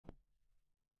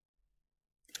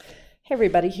Hey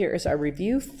everybody, here is our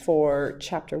review for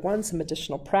Chapter 1, some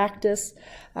additional practice.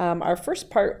 Our first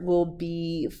part will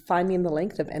be finding the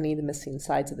length of any of the missing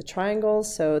sides of the triangle.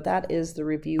 So that is the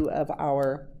review of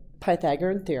our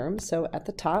Pythagorean theorem. So at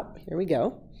the top, here we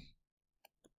go.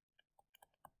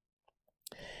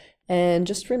 And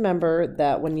just remember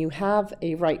that when you have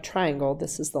a right triangle,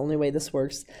 this is the only way this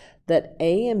works, that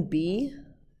A and B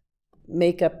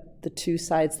make up the two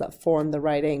sides that form the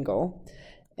right angle.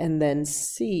 And then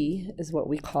C is what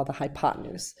we call the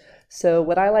hypotenuse. So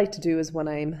what I like to do is when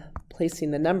I'm placing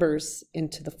the numbers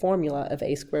into the formula of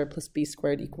a squared plus b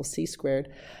squared equals c squared,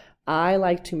 I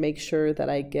like to make sure that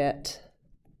I get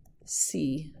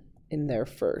C in there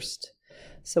first.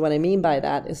 So what I mean by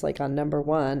that is, like on number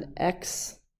 1,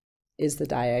 x is the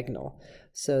diagonal.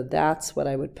 So that's what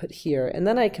I would put here. And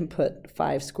then I can put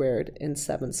 5 squared and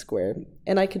 7 squared.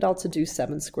 And I could also do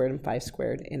 7 squared and 5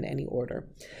 squared in any order.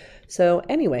 So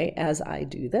anyway, as I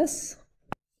do this,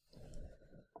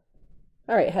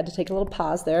 all right, had to take a little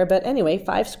pause there, but anyway,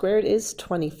 5 squared is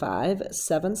 25,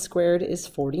 7 squared is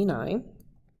 49.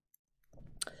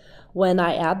 When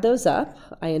I add those up,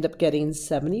 I end up getting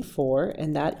 74,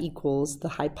 and that equals the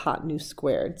hypotenuse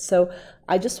squared. So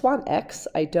I just want x,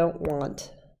 I don't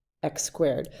want x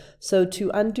squared. So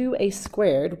to undo a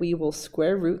squared, we will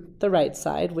square root the right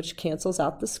side, which cancels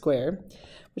out the square,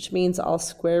 which means I'll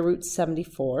square root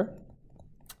 74.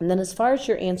 And then as far as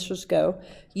your answers go,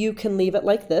 you can leave it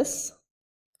like this.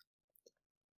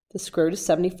 The square root of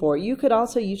 74. You could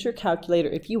also use your calculator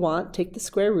if you want, take the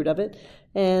square root of it,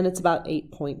 and it's about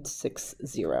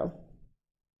 8.60.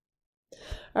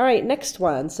 All right, next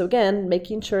one. So again,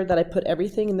 making sure that I put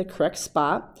everything in the correct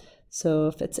spot. So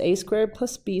if it's a squared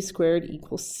plus b squared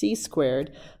equals c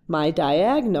squared, my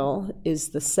diagonal is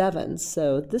the 7.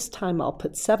 So this time I'll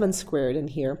put 7 squared in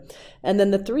here. And then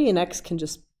the 3 and x can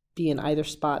just be in either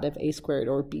spot of a squared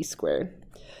or b squared.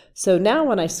 So now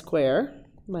when I square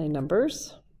my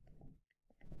numbers,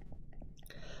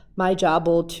 my job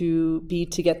will be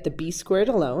to get the b squared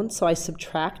alone. So I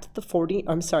subtract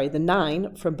the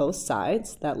 9 from both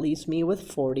sides. That leaves me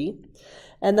with 40.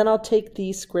 And then I'll take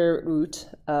the square root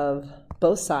of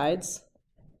both sides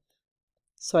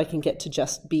so I can get to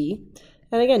just b.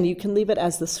 And again, you can leave it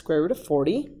as the square root of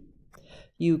 40.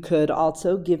 You could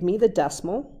also give me the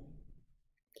decimal.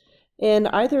 And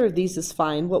either of these is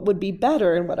fine. What would be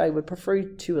better, and what I would prefer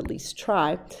to at least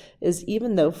try, is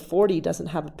even though 40 doesn't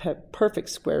have a perfect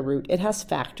square root, it has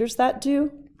factors that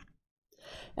do.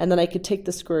 And then I could take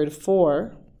the square root of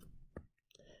 4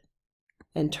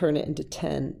 and turn it into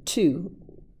 2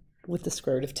 with the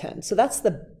square root of 10. So that's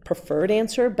the preferred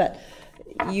answer, but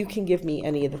you can give me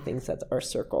any of the things that are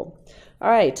circled. All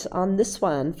right, on this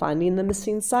one, finding the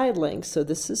missing side length. So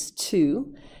this is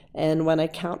 2. And when I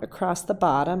count across the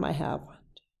bottom, I have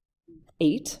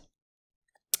 8.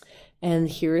 And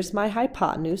here's my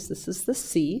hypotenuse. This is the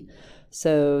c.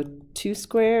 So 2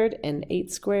 squared and 8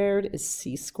 squared is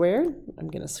c squared. I'm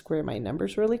going to square my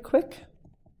numbers really quick.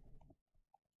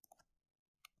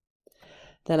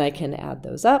 Then I can add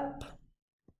those up.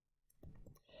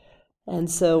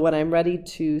 And so when I'm ready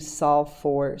to solve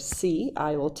for c,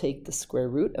 I will take the square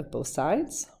root of both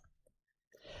sides.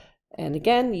 And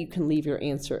again, you can leave your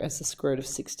answer as the square root of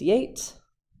 68.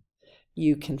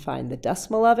 You can find the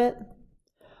decimal of it.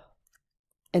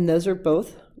 And those are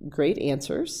both great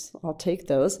answers. I'll take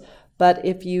those. But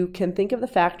if you can think of the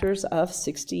factors of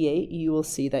 68, you will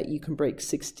see that you can break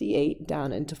 68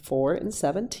 down into 4 and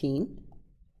 17.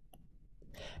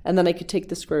 And then I could take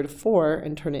the square root of 4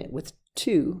 and turn it with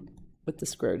 2 with the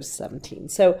square root of 17.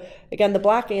 So again, the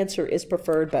black answer is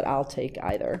preferred, but I'll take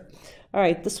either. All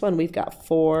right, this one we've got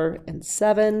 4 and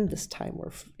 7. This time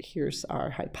here's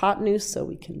our hypotenuse, so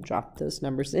we can drop those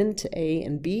numbers into A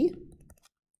and B.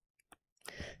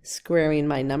 Squaring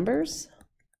my numbers,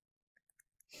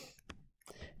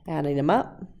 adding them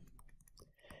up.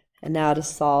 And now to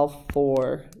solve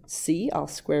for C, I'll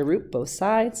square root both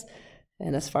sides.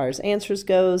 And as far as answers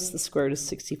goes, the square root of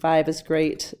 65 is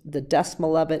great. The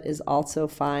decimal of it is also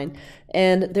fine.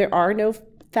 And there are no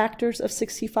factors of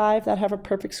 65 that have a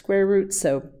perfect square root,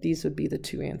 so these would be the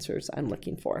two answers I'm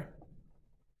looking for.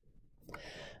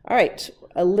 All right,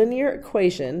 a linear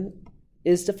equation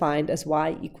is defined as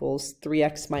y equals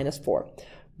 3x minus 4.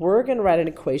 We're going to write an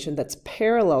equation that's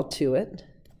parallel to it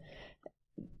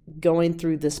going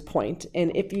through this point.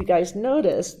 And if you guys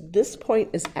notice, this point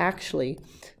is actually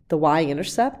the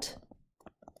y-intercept.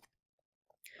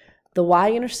 The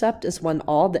y-intercept is when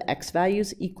all the x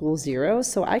values equal 0,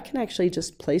 so I can actually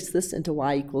just place this into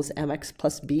y equals mx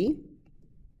plus b.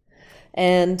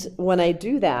 And when I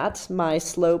do that, my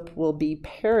slope will be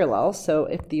parallel, so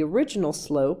if the original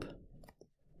slope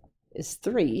is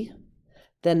 3,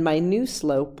 then my new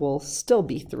slope will still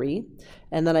be 3,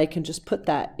 and then I can just put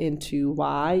that into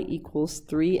y equals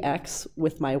 3x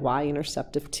with my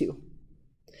y-intercept of 2.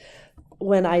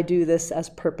 When I do this as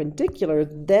perpendicular,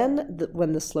 then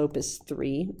when the slope is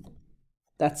 3,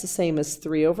 that's the same as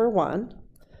 3 over 1,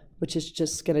 which is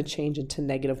just going to change into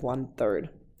negative 1/3.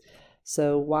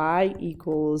 So y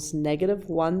equals negative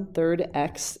 1/3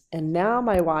 x, and now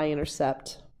my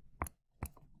y-intercept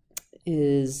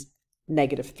is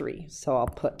negative 3. So I'll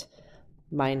put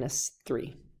minus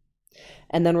 3.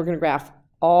 And then we're going to graph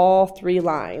all 3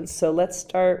 lines. So let's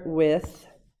start with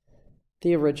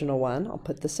the original one. I'll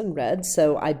put this in red.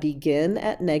 So I begin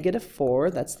at negative 4.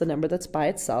 That's the number that's by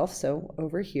itself. So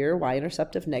over here,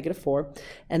 y-intercept of negative 4.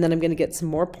 And then I'm going to get some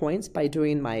more points by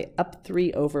doing my up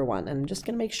 3 over 1. And I'm just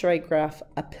going to make sure I graph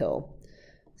uphill.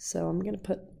 So I'm going to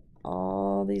put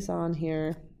all these on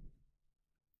here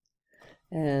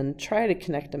and try to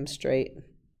connect them straight.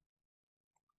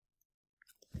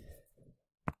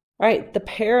 All right, the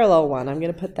parallel one, I'm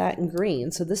going to put that in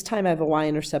green. So this time I have a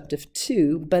y-intercept of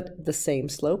 2, but the same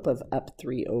slope of up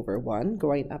 3 over 1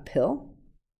 going uphill.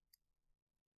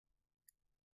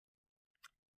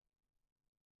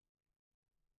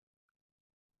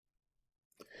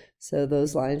 So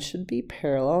those lines should be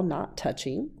parallel, not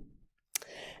touching.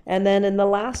 And then in the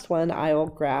last one, I will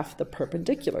graph the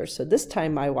perpendicular. So this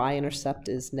time my y-intercept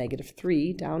is negative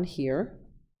 3 down here.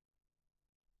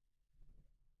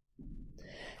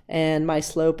 And my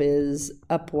slope is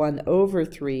up 1 over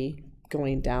 3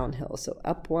 going downhill. So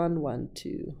up 1, 1,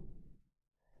 2,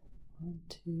 1,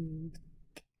 2,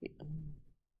 3.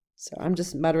 So I'm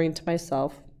just muttering to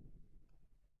myself.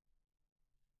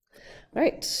 All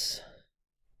right.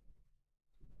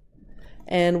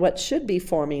 And what should be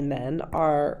forming then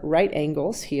are right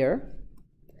angles here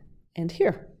and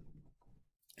here.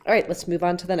 All right, let's move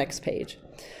on to the next page.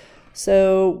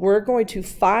 So we're going to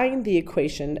find the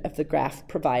equation of the graph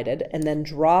provided and then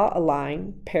draw a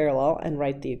line parallel and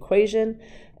write the equation,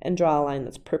 and draw a line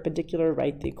that's perpendicular,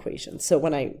 write the equation. So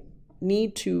when I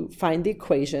need to find the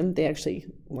equation, they actually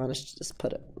want us to just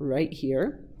put it right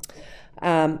here.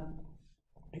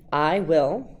 I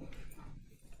will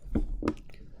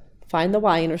find the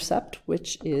y-intercept,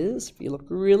 which is, if you look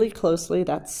really closely,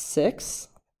 that's 6.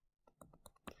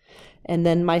 And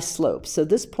then my slope. So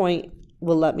this point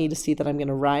will let me to see that I'm going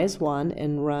to rise 1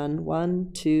 and run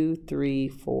 1, 2, 3,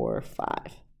 4, 5.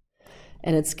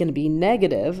 And it's going to be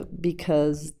negative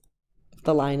because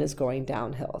the line is going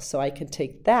downhill. So I can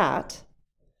take that,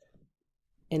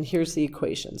 and here's the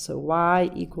equation. So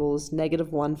y equals negative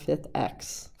 1/5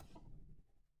 x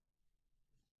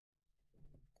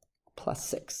plus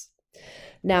 6.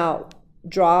 Now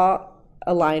draw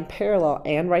a line parallel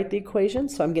and write the equation.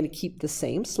 So I'm going to keep the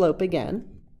same slope again.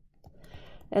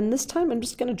 And this time I'm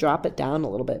just going to drop it down a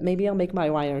little bit. Maybe I'll make my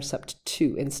y-intercept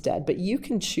 2 instead, but you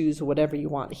can choose whatever you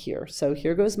want here. So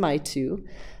here goes my 2,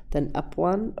 then up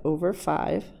 1 over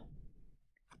 5.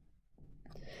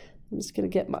 I'm just going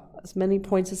to get as many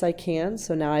points as I can.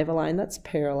 So now I have a line that's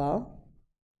parallel.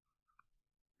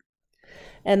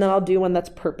 And then I'll do one that's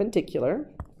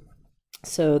perpendicular.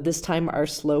 So this time our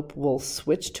slope will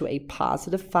switch to a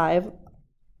positive 5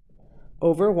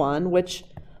 over 1, which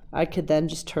I could then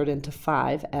just turn into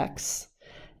 5x.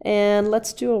 And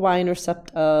let's do a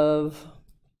y-intercept of,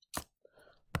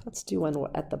 let's do one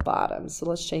at the bottom. So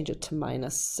let's change it to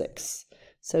minus 6.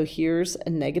 So here's a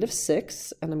negative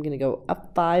 6, and I'm going to go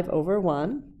up 5 over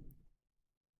 1.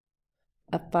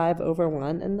 Up 5 over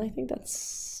 1, and I think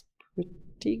that's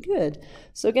pretty good.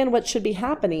 So again, what should be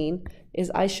happening is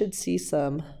I should see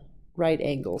some right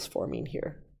angles forming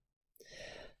here.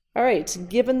 All right,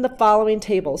 given the following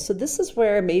table, so this is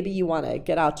where maybe you want to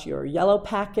get out your yellow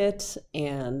packet,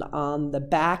 and on the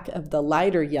back of the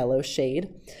lighter yellow shade,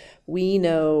 we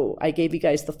know I gave you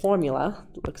guys the formula.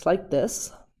 It looks like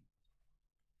this.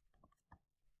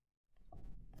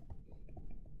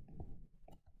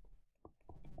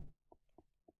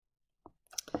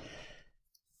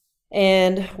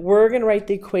 And we're going to write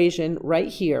the equation right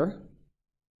here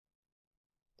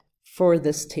for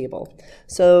this table.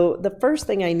 So the first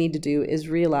thing I need to do is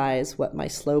realize what my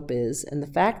slope is, and the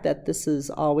fact that this is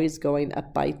always going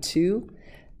up by 2.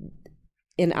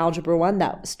 In Algebra 1,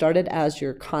 that started as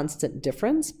your constant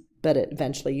difference, but it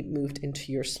eventually moved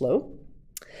into your slope.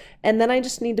 And then I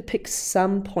just need to pick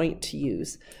some point to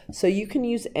use. So you can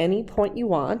use any point you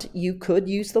want. You could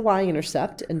use the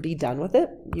y-intercept and be done with it.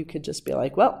 You could just be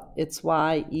like, well, it's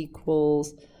y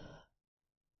equals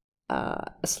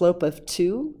a slope of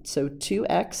 2, so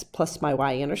 2x plus my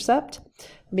y-intercept.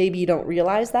 Maybe you don't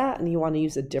realize that and you want to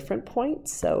use a different point,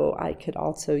 so I could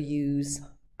also use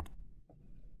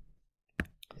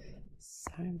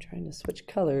I'm trying to switch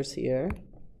colors here.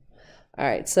 All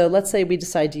right, so let's say we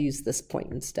decide to use this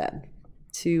point instead,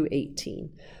 218.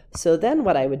 So then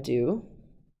what I would do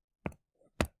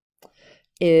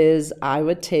is I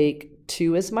would take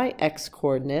 2 as my x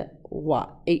coordinate,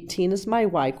 18 is my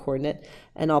y coordinate,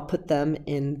 and I'll put them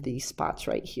in the spots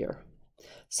right here.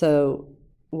 So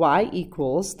y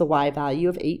equals the y value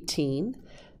of 18.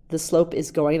 The slope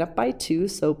is going up by 2,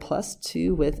 so plus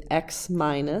 2 with x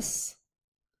minus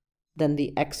then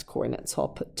the x coordinate, so I'll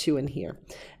put 2 in here.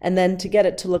 And then to get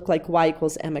it to look like y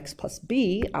equals mx plus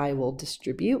b, I will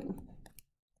distribute.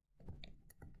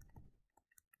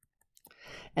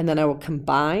 And then I will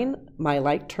combine my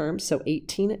like terms, so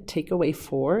 18 take away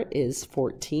 4 is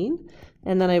 14,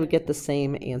 and then I would get the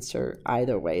same answer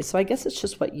either way. So I guess it's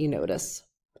just what you notice.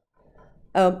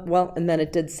 Well, and then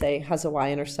it did say has a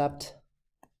y-intercept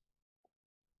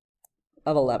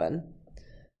of 11.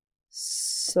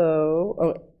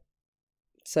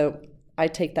 So I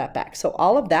take that back. So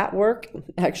all of that work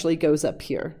actually goes up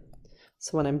here.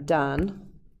 So when I'm done,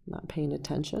 not paying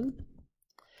attention,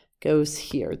 goes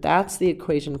here. That's the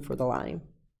equation for the line.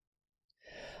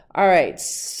 All right,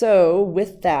 so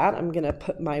with that, I'm going to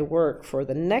put my work for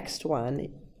the next one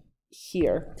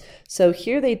here. So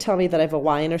here they tell me that I have a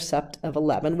y-intercept of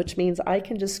 11, which means I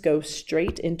can just go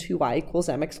straight into y equals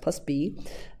mx plus b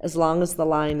as long as the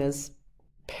line is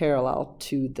parallel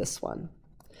to this one.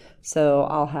 So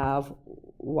I'll have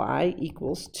y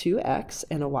equals 2x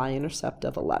and a y-intercept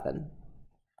of 11.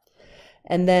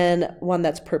 And then one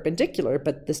that's perpendicular,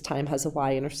 but this time has a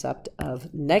y-intercept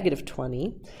of negative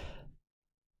 20.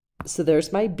 So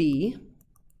there's my b.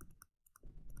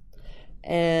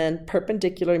 And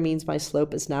perpendicular means my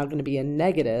slope is now going to be a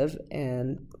negative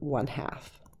and 1/2.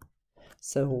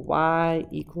 So y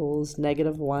equals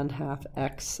negative 1/2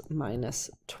 x minus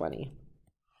 20.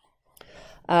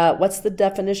 What's the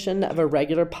definition of a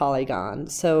regular polygon?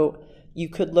 So you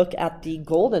could look at the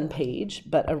golden page,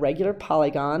 but a regular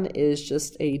polygon is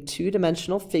just a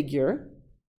two-dimensional figure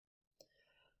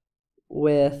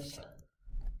with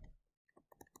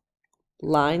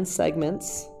line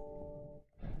segments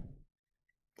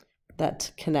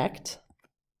that connect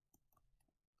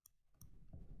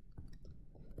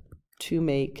to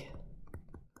make,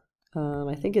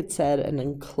 I think it said, an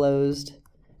enclosed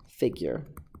figure.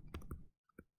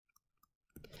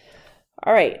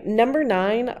 All right, number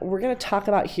 9, we're going to talk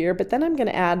about here, but then I'm going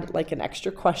to add like an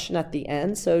extra question at the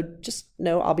end. So just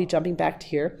know I'll be jumping back to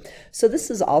here. So this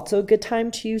is also a good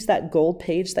time to use that gold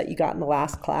page that you got in the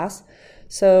last class.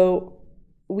 So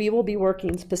we will be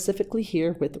working specifically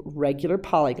here with regular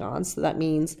polygons. So that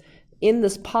means in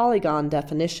this polygon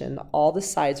definition, all the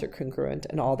sides are congruent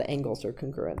and all the angles are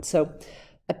congruent. So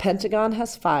a pentagon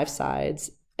has 5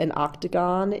 sides, an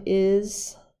octagon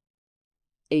is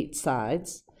 8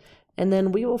 sides. And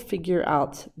then we will figure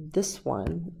out this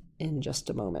one in just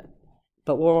a moment,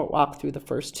 but we'll walk through the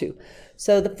first 2.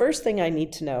 So the first thing I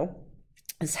need to know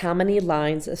is how many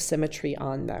lines of symmetry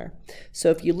on there. So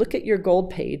if you look at your gold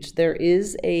page, there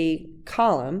is a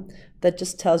column that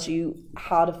just tells you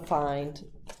how to find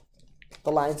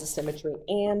the lines of symmetry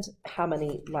and how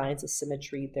many lines of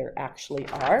symmetry there actually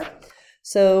are.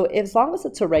 So as long as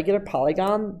it's a regular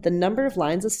polygon, the number of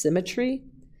lines of symmetry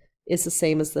is the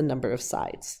same as the number of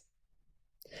sides.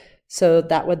 So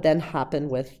that would then happen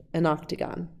with an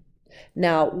octagon.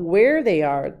 Now, where they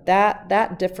are,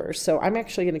 that differs. So I'm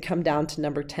actually going to come down to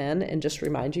number 10 and just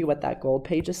remind you what that gold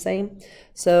page is saying.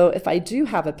 So if I do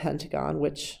have a pentagon,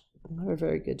 which not a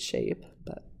very good shape,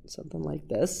 but something like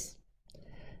this,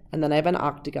 and then I have an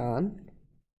octagon,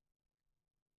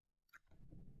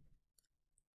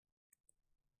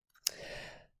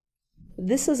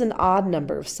 this is an odd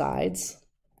number of sides.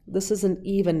 This is an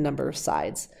even number of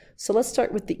sides. So let's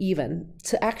start with the even.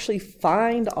 To actually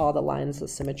find all the lines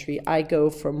of symmetry, I go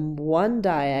from one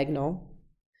diagonal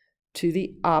to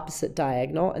the opposite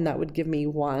diagonal, and that would give me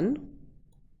 1,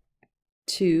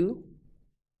 2,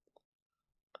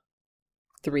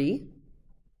 3.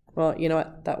 Well, you know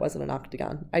what? That wasn't an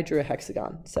octagon. I drew a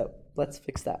hexagon, so let's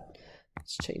fix that.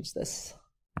 Let's change this.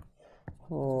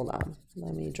 Hold on.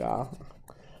 Let me draw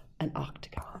an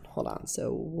octagon. Hold on.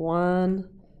 So 1,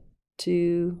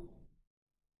 2,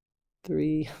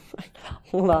 3.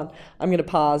 Hold on. I'm going to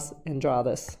pause and draw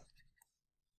this.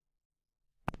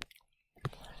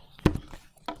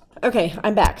 Okay,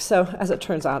 I'm back. So as it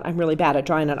turns out, I'm really bad at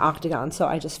drawing an octagon, so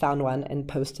I just found one and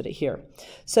posted it here.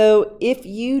 So if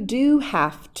you do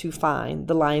have to find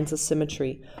the lines of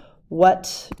symmetry,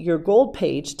 what your gold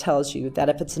page tells you that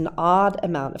if it's an odd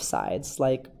amount of sides,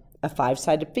 like a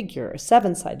 5-sided figure, a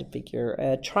 7-sided figure,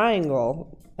 a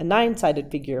triangle, a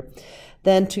 9-sided figure,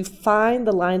 then to find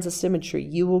the lines of symmetry,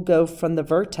 you will go from the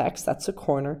vertex, that's a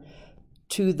corner,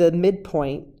 to the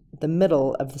midpoint, the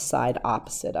middle of the side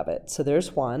opposite of it. So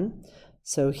there's one.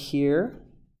 So here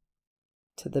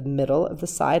to the middle of the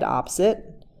side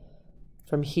opposite,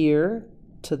 from here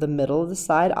to the middle of the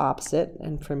side opposite,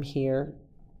 and from here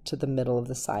to the middle of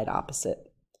the side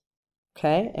opposite.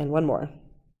 Okay, and one more.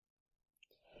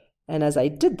 And as I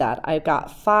did that, I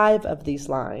got 5 of these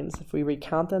lines. If we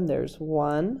recount them, there's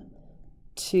 1,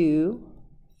 2,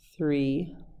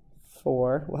 3,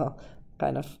 4, well,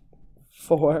 kind of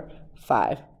 4,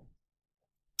 5.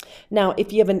 Now,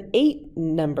 if you have an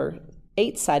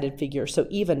 8-sided figure, so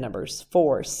even numbers,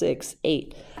 4, 6,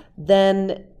 8,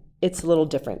 then it's a little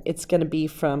different. It's going to be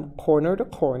from corner to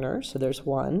corner. So there's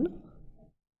 1,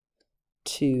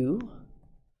 2,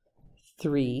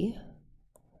 3,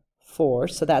 4.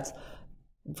 So that's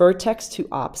vertex to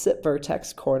opposite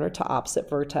vertex, corner to opposite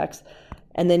vertex.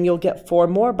 And then you'll get 4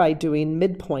 more by doing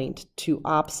midpoint to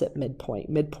opposite midpoint.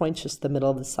 Midpoint's just the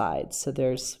middle of the side. So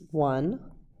there's 1,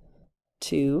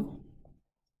 2,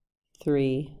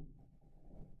 3,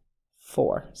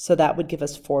 4. So that would give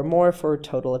us 4 more for a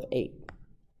total of 8.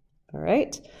 All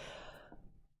right.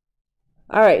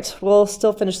 All right, we'll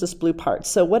still finish this blue part.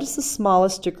 So what is the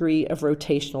smallest degree of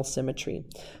rotational symmetry?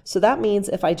 So that means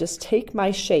if I just take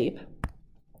my shape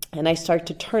and I start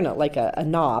to turn it like a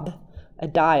knob, a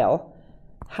dial,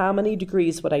 how many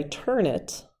degrees would I turn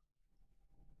it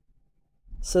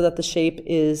so that the shape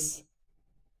is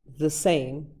the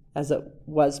same as it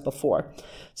was before?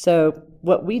 So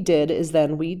what we did is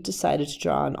then we decided to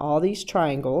draw on all these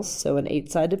triangles. So an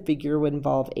 8-sided figure would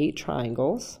involve 8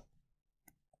 triangles.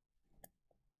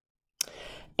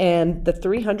 And the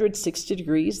 360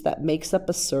 degrees that makes up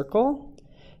a circle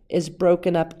is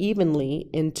broken up evenly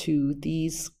into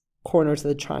these corners of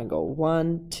the triangle.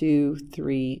 1, 2,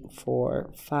 3,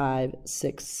 4, 5,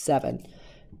 6, 7,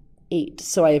 8.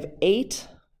 So I have 8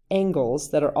 angles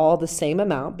that are all the same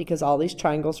amount because all these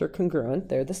triangles are congruent.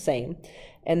 They're the same.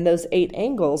 And those 8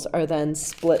 angles are then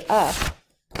split up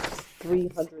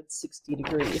 360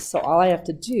 degrees. So all I have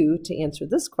to do to answer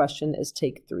this question is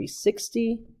take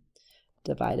 360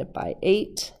 divided by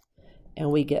 8, and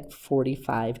we get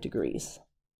 45 degrees.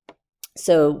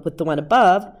 So with the one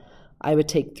above, I would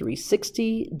take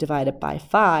 360 divided by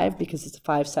 5 because it's a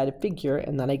 5-sided figure,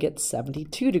 and then I get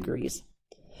 72 degrees.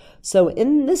 So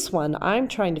in this one, I'm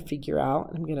trying to figure out,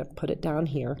 I'm going to put it down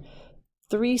here,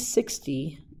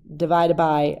 360 divided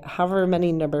by however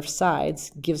many number of sides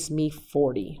gives me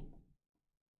 40.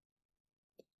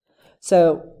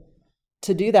 So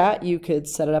to do that, you could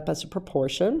set it up as a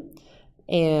proportion,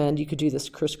 and you could do this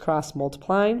crisscross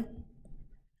multiplying.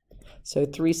 So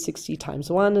 360 times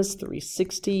 1 is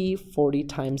 360, 40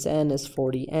 times n is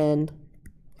 40n,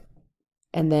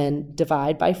 and then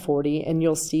divide by 40, and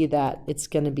you'll see that it's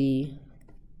going to be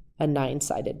a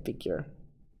 9-sided figure,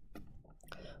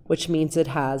 which means it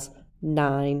has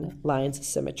 9 lines of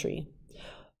symmetry.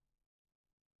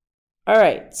 All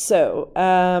right, so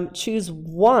choose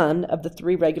one of the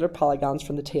 3 regular polygons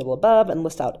from the table above and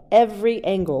list out every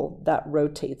angle that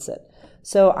rotates it.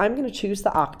 So I'm going to choose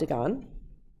the octagon.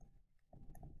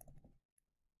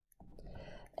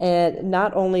 And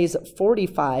not only is it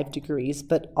 45 degrees,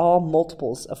 but all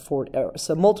multiples of 40,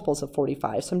 so multiples of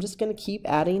 45. So I'm just going to keep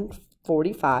adding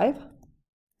 45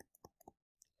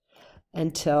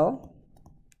 until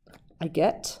I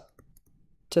get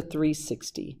to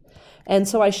 360. And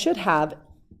so I should have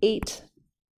 8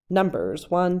 numbers.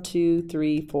 1, 2,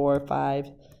 3, 4,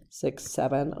 5, 6,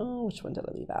 7. Oh, which one did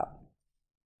I leave out?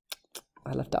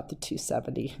 I left out the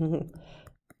 270.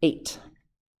 8.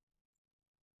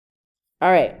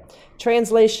 All right,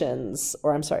 transformations.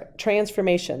 All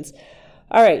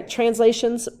right,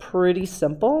 translations, pretty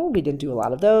simple. We didn't do a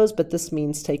lot of those, but this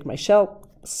means take my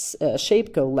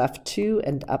shape, go left 2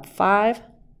 and up 5.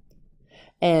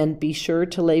 And be sure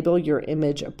to label your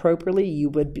image appropriately. You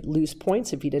would lose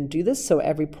points if you didn't do this. So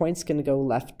every point's going to go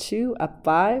left 2, up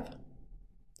 5.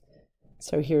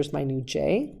 So here's my new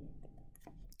J.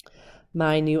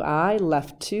 My new I,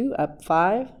 left 2, up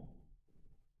 5.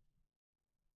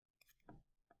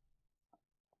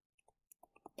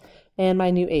 And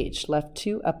my new H, left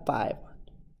 2, up 5.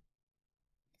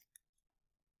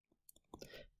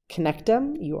 Connect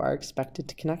them. You are expected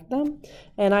to connect them.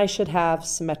 And I should have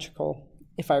symmetrical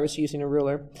if I was using a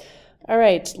ruler. All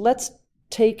right, let's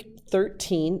take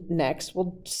 13 next.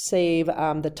 We'll save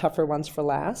the tougher ones for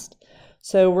last.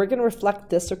 So we're going to reflect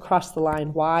this across the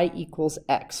line y equals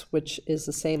x, which is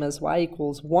the same as y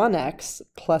equals 1x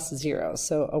plus 0.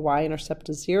 So a y-intercept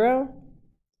is 0,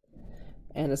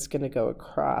 and it's going to go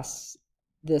across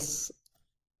this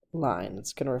line.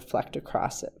 It's going to reflect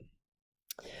across it.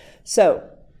 So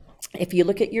if you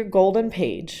look at your golden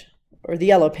page, or the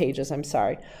yellow pages, I'm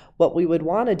sorry, what we would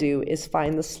want to do is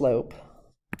find the slope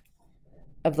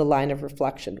of the line of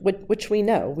reflection, which we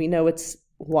know. We know it's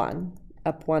 1,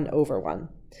 up 1 over 1.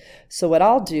 So what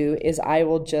I'll do is I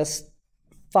will just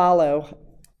follow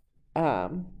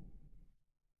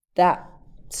that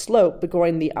slope, but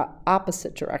going the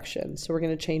opposite direction. So we're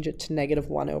going to change it to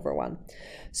 -1 over 1.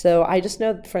 So I just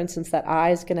know, for instance, that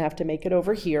I is going to have to make it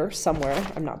over here somewhere.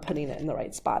 I'm not putting it in the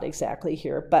right spot exactly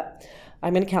here, but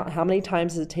I'm going to count how many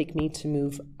times does it take me to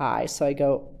move I. So I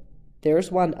go,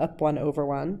 there's 1 up 1 over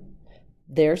 1.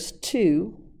 There's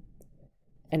 2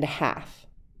 and a half.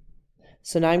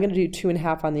 So now I'm going to do 2 and a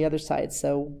half on the other side.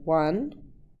 So 1,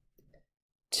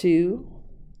 2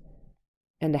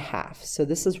 and a half. So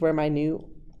this is where my new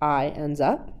I ends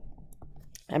up.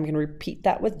 I'm going to repeat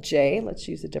that with J. Let's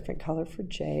use a different color for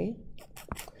J.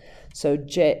 So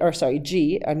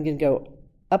G, I'm going to go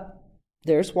up,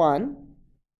 there's 1.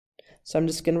 So I'm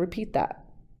just going to repeat that.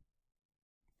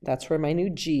 That's where my new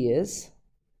G is.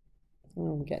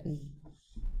 Oh,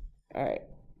 all right.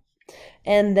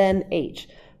 And then H.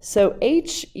 So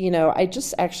H, I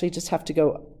actually just have to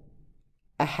go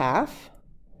a half,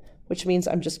 which means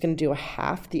I'm just going to do a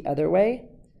half the other way,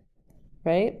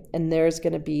 right? And there's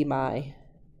going to be my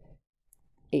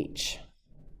H.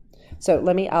 So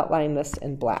let me outline this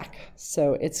in black.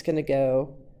 So it's going to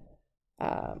go,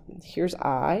 here's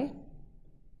I,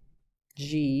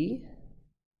 G,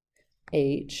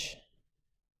 H,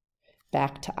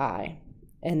 back to I.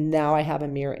 And now I have a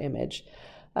mirror image.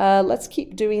 Let's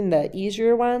keep doing the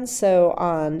easier ones. So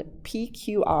on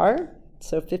PQR,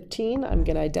 so 15, I'm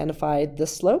going to identify the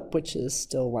slope, which is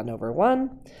still 1 over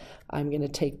 1. I'm going to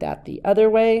take that the other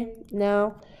way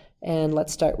now. And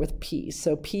let's start with P.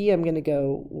 So P, I'm going to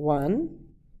go 1,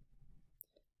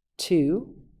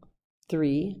 2,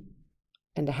 3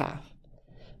 and a half.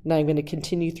 Now I'm going to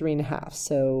continue 3 and a half.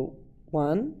 So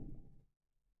 1,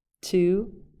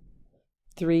 2,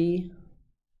 3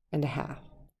 and a half.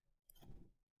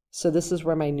 So this is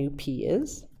where my new P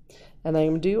is. And I'm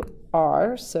going to do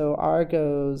R. So R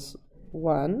goes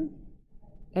 1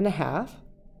 and a half.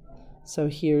 So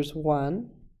here's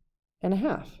 1 and a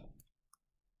half.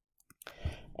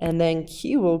 And then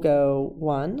Q will go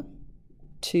 1,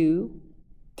 2,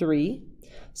 3.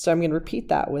 So I'm going to repeat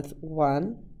that with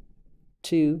 1,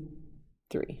 2,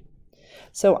 3.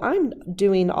 So I'm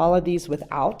doing all of these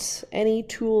without any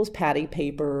tools, patty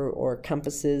paper or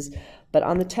compasses, but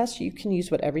on the test you can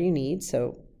use whatever you need.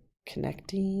 So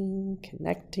connecting,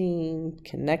 connecting,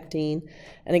 connecting.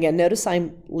 And again, notice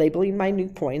I'm labeling my new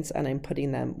points and I'm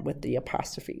putting them with the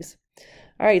apostrophes.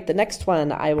 All right, the next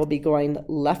one, I will be going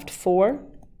left 4,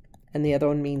 and the other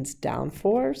one means down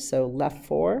 4. So left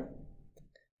 4,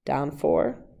 down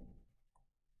 4.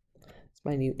 It's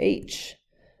my new H.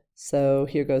 So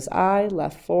here goes I,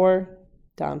 left 4,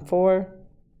 down 4.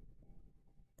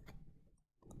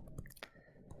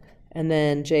 And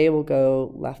then J will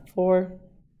go left 4,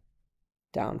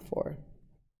 down 4.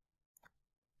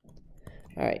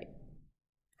 All right.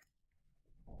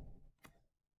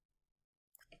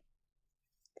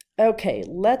 Okay,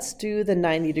 let's do the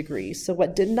 90 degrees. So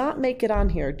what did not make it on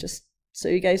here, just so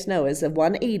you guys know, is a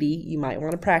 180. You might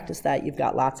want to practice that. You've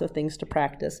got lots of things to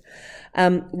practice.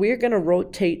 We're going to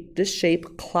rotate this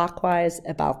shape clockwise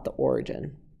about the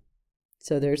origin.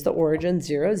 So there's the origin,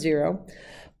 0, 0.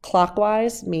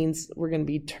 Clockwise means we're going to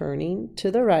be turning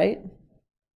to the right.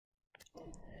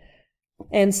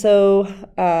 And so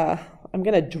I'm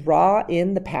going to draw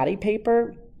in the patty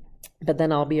paper, but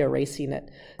then I'll be erasing it.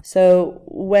 So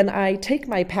when I take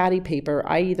my patty paper,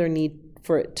 I either need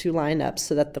for it to line up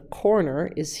so that the corner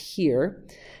is here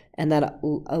and that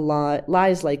it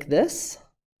lies like this.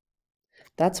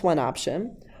 That's one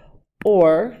option.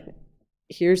 Or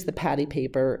here's the patty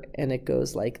paper and it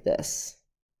goes like this.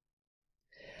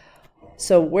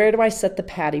 So where do I set the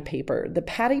patty paper? The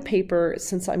patty paper,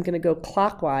 since I'm going to go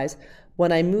clockwise,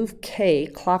 when I move K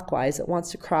clockwise, it wants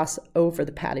to cross over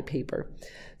the patty paper.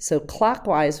 So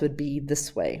clockwise would be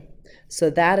this way. So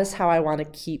that is how I want to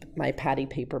keep my patty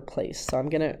paper placed. So I'm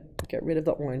going to get rid of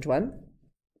the orange one.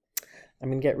 I'm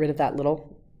going to get rid of that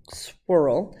little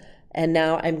swirl. And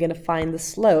now I'm going to find the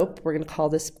slope. We're going to call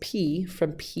this P,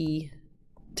 from P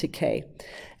to K.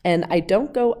 And I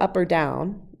don't go up or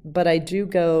down, but I do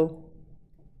go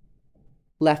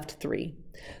left 3.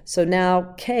 So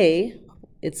now K,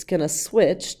 it's going to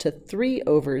switch to 3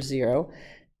 over 0,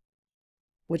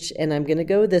 and I'm going to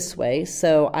go this way.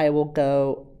 So I will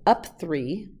go up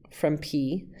 3 from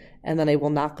P, and then I will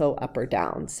not go up or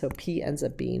down. So P ends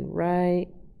up being right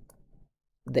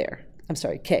there. I'm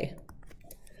sorry, K.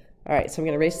 All right, so I'm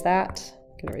going to erase that,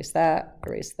 erase that,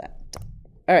 erase that.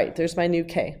 All right, there's my new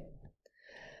K.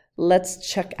 Let's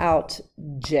check out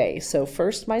J. So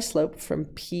first, my slope from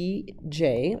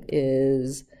PJ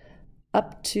is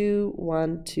up to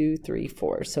 1, 2, 3,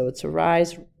 4. So it's a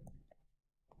rise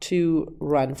to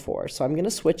run 4. So I'm going to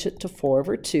switch it to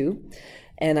 4/2.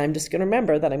 And I'm just going to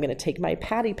remember that I'm going to take my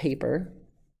patty paper.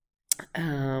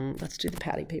 Let's do the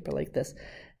patty paper like this.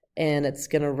 And it's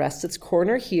going to rest its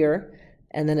corner here.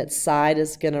 And then its side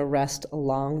is going to rest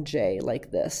along J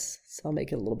like this. So I'll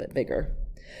make it a little bit bigger,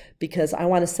 because I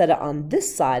want to set it on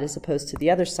this side as opposed to the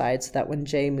other side, so that when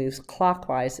J moves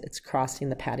clockwise, it's crossing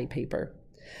the patty paper.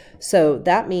 So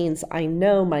that means I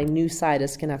know my new side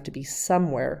is going to have to be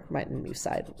somewhere. My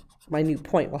new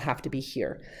point will have to be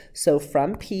here. So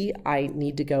from P, I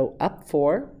need to go up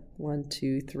 4, 1,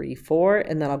 2, 3, 4,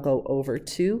 and then I'll go over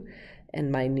 2,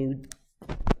 and my new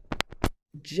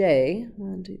J,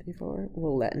 1, 2, 3, 4,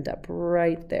 will end up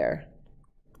right there.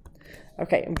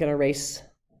 Okay, I'm going to erase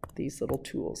these little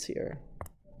tools here.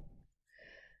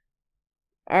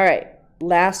 All right,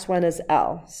 last one is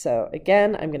L. So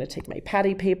again, I'm going to take my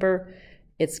patty paper.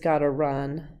 It's got to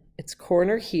run its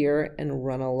corner here and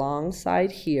run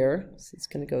alongside here. So it's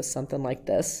going to go something like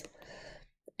this.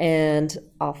 And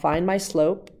I'll find my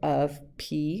slope of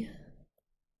PL,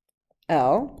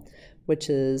 which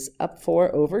is up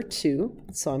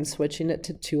 4/2. So I'm switching it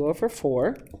to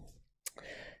 2/4.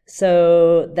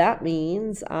 So that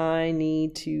means I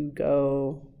need to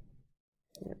go.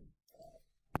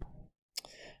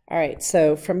 All right,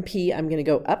 so from P, I'm going to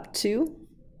go up 2,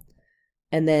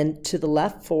 and then to the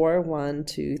left 4, 1,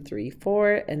 2, 3,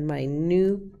 4, and my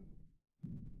new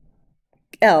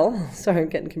L, sorry, I'm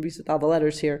getting confused with all the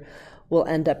letters here, will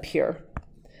end up here.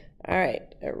 All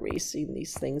right, erasing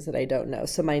these things that I don't know.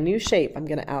 So my new shape, I'm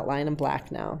going to outline in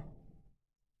black now.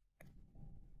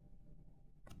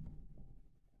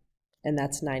 And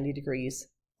that's 90 degrees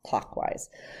clockwise.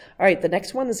 All right, the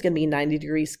next one is going to be 90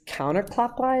 degrees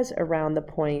counterclockwise around the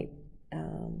point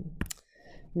 -1,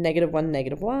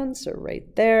 -1, so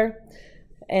right there.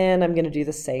 And I'm going to do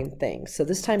the same thing. So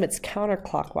this time it's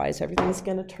counterclockwise. Everything's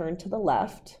going to turn to the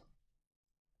left,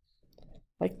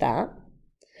 like that.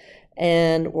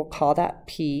 And we'll call that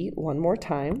P one more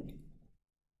time.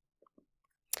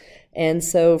 And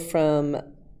so from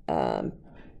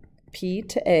P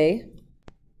to A,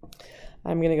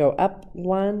 I'm going to go up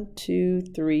 1, 2,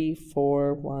 3,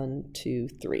 4, 1, 2,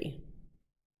 3.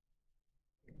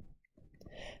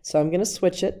 So I'm going to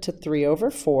switch it to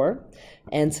 3/4.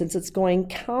 And since it's going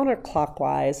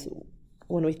counterclockwise,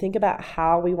 when we think about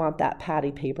how we want that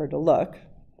patty paper to look,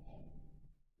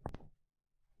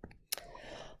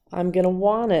 I'm going to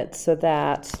want it so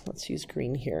that, let's use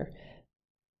green here,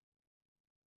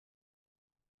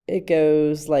 it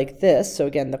goes like this. So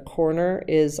again, the corner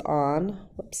is on,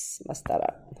 whoops, messed that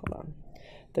up, hold on.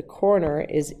 The corner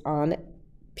is on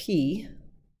P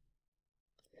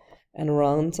and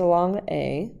runs along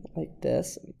A like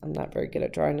this. I'm not very good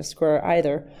at drawing a square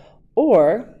either.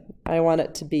 Or I want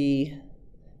it to be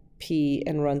P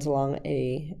and runs along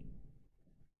A.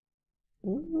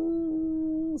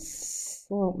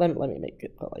 Well, let me make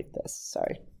it like this,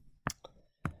 sorry.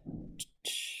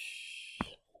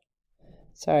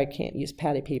 Sorry, I can't use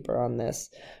patty paper on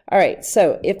this. All right,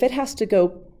 so if it has to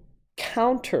go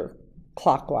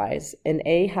counterclockwise and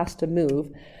A has to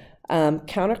move,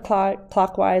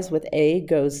 counterclockwise with A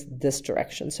goes this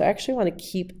direction. So I actually want to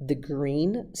keep the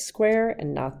green square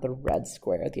and not the red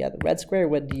square. The other red square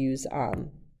would use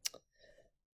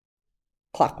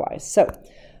clockwise. So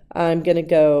I'm going to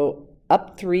go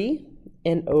up 3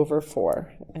 and over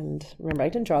 4. And remember, I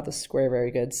didn't draw the square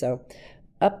very good. So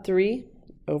up 3,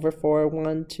 over 4,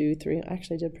 1, 2, 3.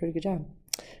 Actually, I did a pretty good job.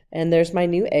 And there's my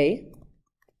new A.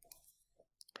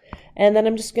 And then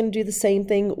I'm just going to do the same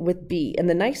thing with B. And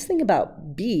the nice thing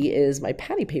about B is my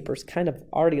patty paper is kind of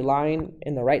already lying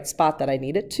in the right spot that I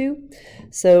need it to.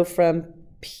 So from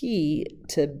P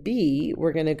to B,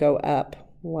 we're going to go up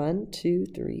 1, 2,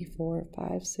 3, 4,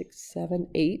 5, 6, 7,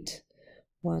 8.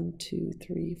 1, 2,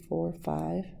 3, 4,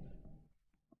 5.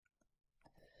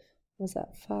 Was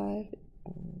that 5?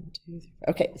 1, 2, 3.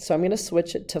 Okay, so I'm going to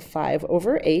switch it to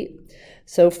 5/8.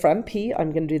 So from P,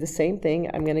 I'm going to do the same thing.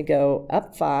 I'm going to go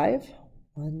up 5,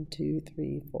 1, 2,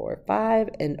 3, 4, 5,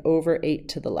 and over 8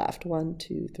 to the left. 1,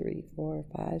 2, 3, 4,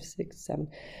 5, 6, 7.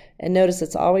 And notice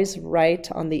it's always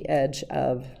right on the edge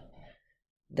of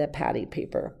the patty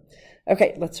paper.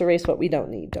 Okay, let's erase what we don't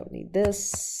need. Don't need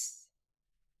this,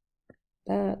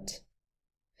 that.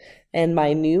 And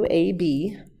my new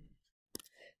AB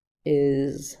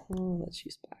is, let's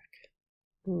use black.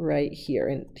 right here.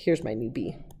 And here's my new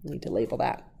B. I need to label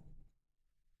that.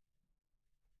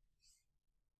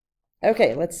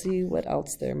 Okay, let's see what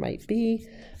else there might be.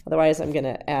 Otherwise, I'm going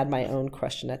to add my own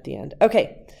question at the end.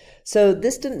 Okay, so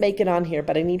this didn't make it on here,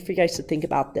 but I need for you guys to think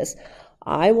about this.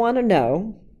 I want to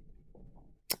know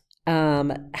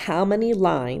how many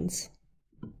lines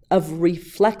of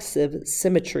reflexive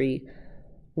symmetry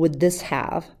would this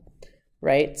have,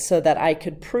 right? So that I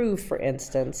could prove, for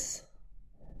instance,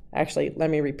 actually, let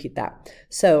me repeat that.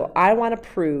 So I want to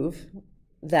prove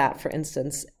that, for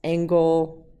instance,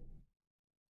 angle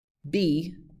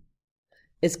B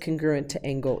is congruent to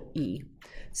angle E.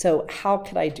 So how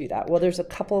could I do that? Well, there's a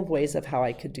couple of ways of how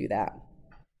I could do that.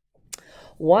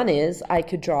 One is I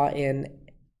could draw in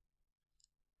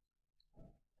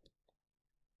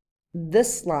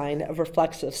this line of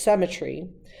reflexive symmetry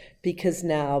because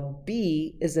now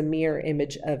B is a mirror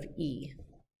image of E.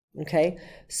 Okay,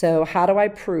 so how do I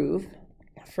prove,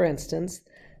 for instance,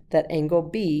 that angle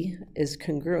B is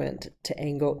congruent to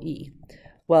angle E?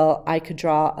 Well, I could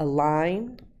draw a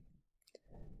line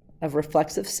of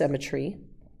reflexive symmetry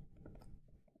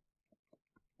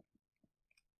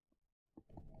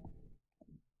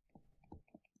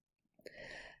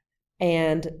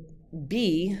and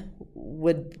B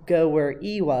would go where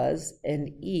E was and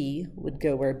E would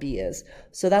go where B is.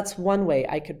 So that's one way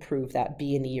I could prove that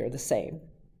B and E are the same.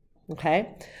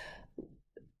 Okay?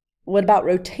 What about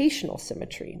rotational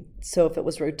symmetry? So if it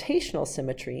was rotational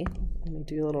symmetry, let me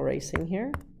do a little erasing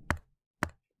here.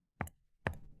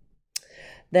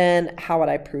 Then how would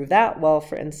I prove that? Well,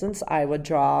 for instance, I would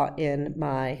draw in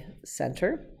my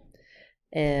center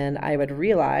and I would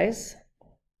realize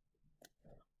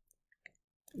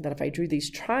that if I drew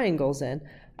these triangles in,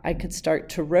 I could start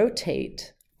to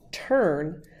rotate,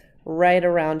 turn right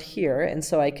around here. And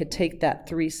so I could take that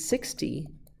 360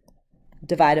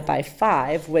 divided by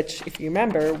 5, which, if you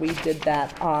remember, we did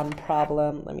that on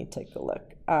problem, let me take a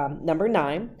look, number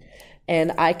 9.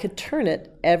 And I could turn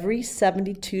it every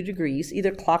 72 degrees,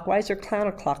 either clockwise or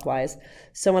counterclockwise.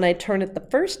 So when I turn it the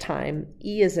first time,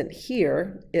 E isn't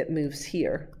here, it moves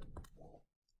here.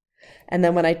 And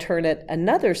then when I turn it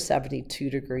another 72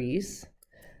 degrees,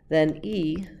 then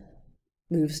E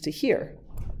moves to here.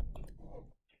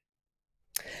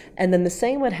 And then the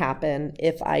same would happen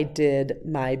if I did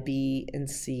my B and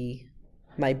C,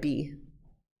 my B.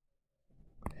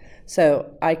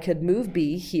 So I could move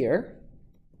B here.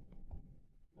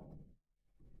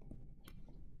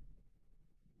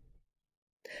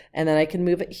 And then I can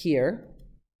move it here.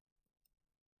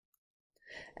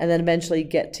 And then eventually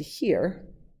get to here.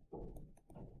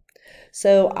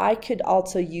 So I could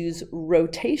also use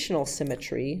rotational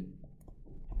symmetry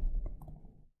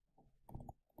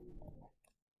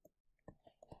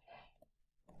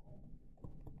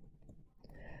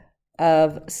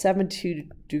of 72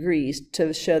 degrees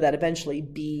to show that eventually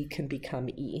B can become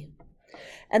E.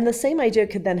 And the same idea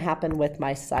could then happen with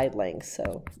my side length.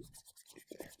 So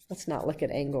let's not look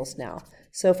at angles now.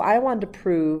 So if I wanted to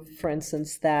prove, for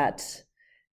instance, that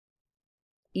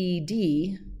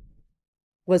ED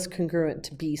was congruent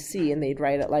to BC, and they'd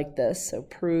write it like this. So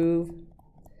prove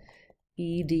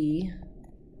ED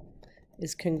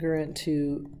is congruent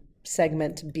to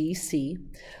segment BC.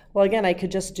 Well, again, I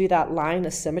could just do that line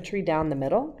of symmetry down the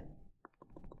middle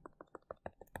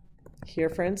here,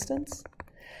 for instance.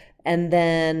 And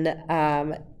then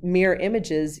mirror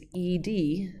images, ED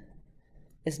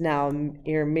is now a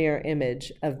mirror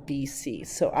image of BC.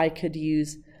 So I could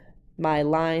use my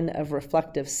line of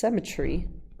reflective symmetry,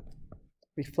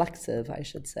 reflexive, I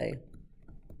should say.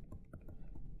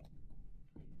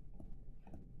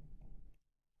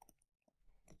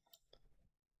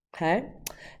 Okay,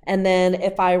 and then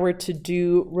if I were to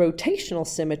do rotational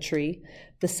symmetry,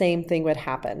 the same thing would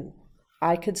happen.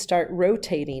 I could start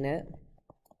rotating it.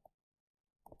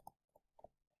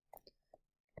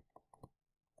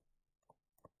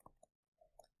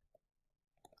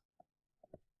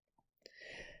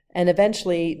 And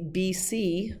eventually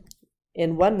BC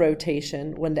in one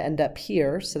rotation would end up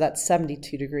here, so that's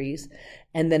 72 degrees,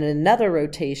 and then another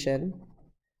rotation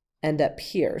end up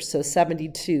here, so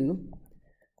 72,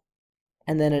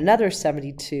 and then another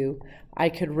 72. I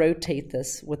could rotate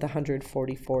this with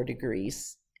 144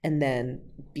 degrees, and then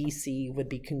BC would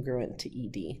be congruent to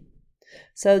ED.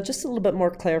 So just a little bit more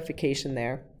clarification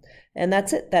there. And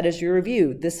that's it. That is your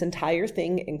review. This entire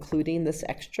thing, including this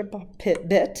extra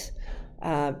bit,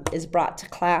 is brought to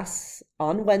class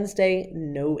on Wednesday.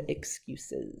 No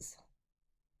excuses.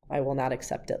 I will not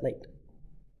accept it late.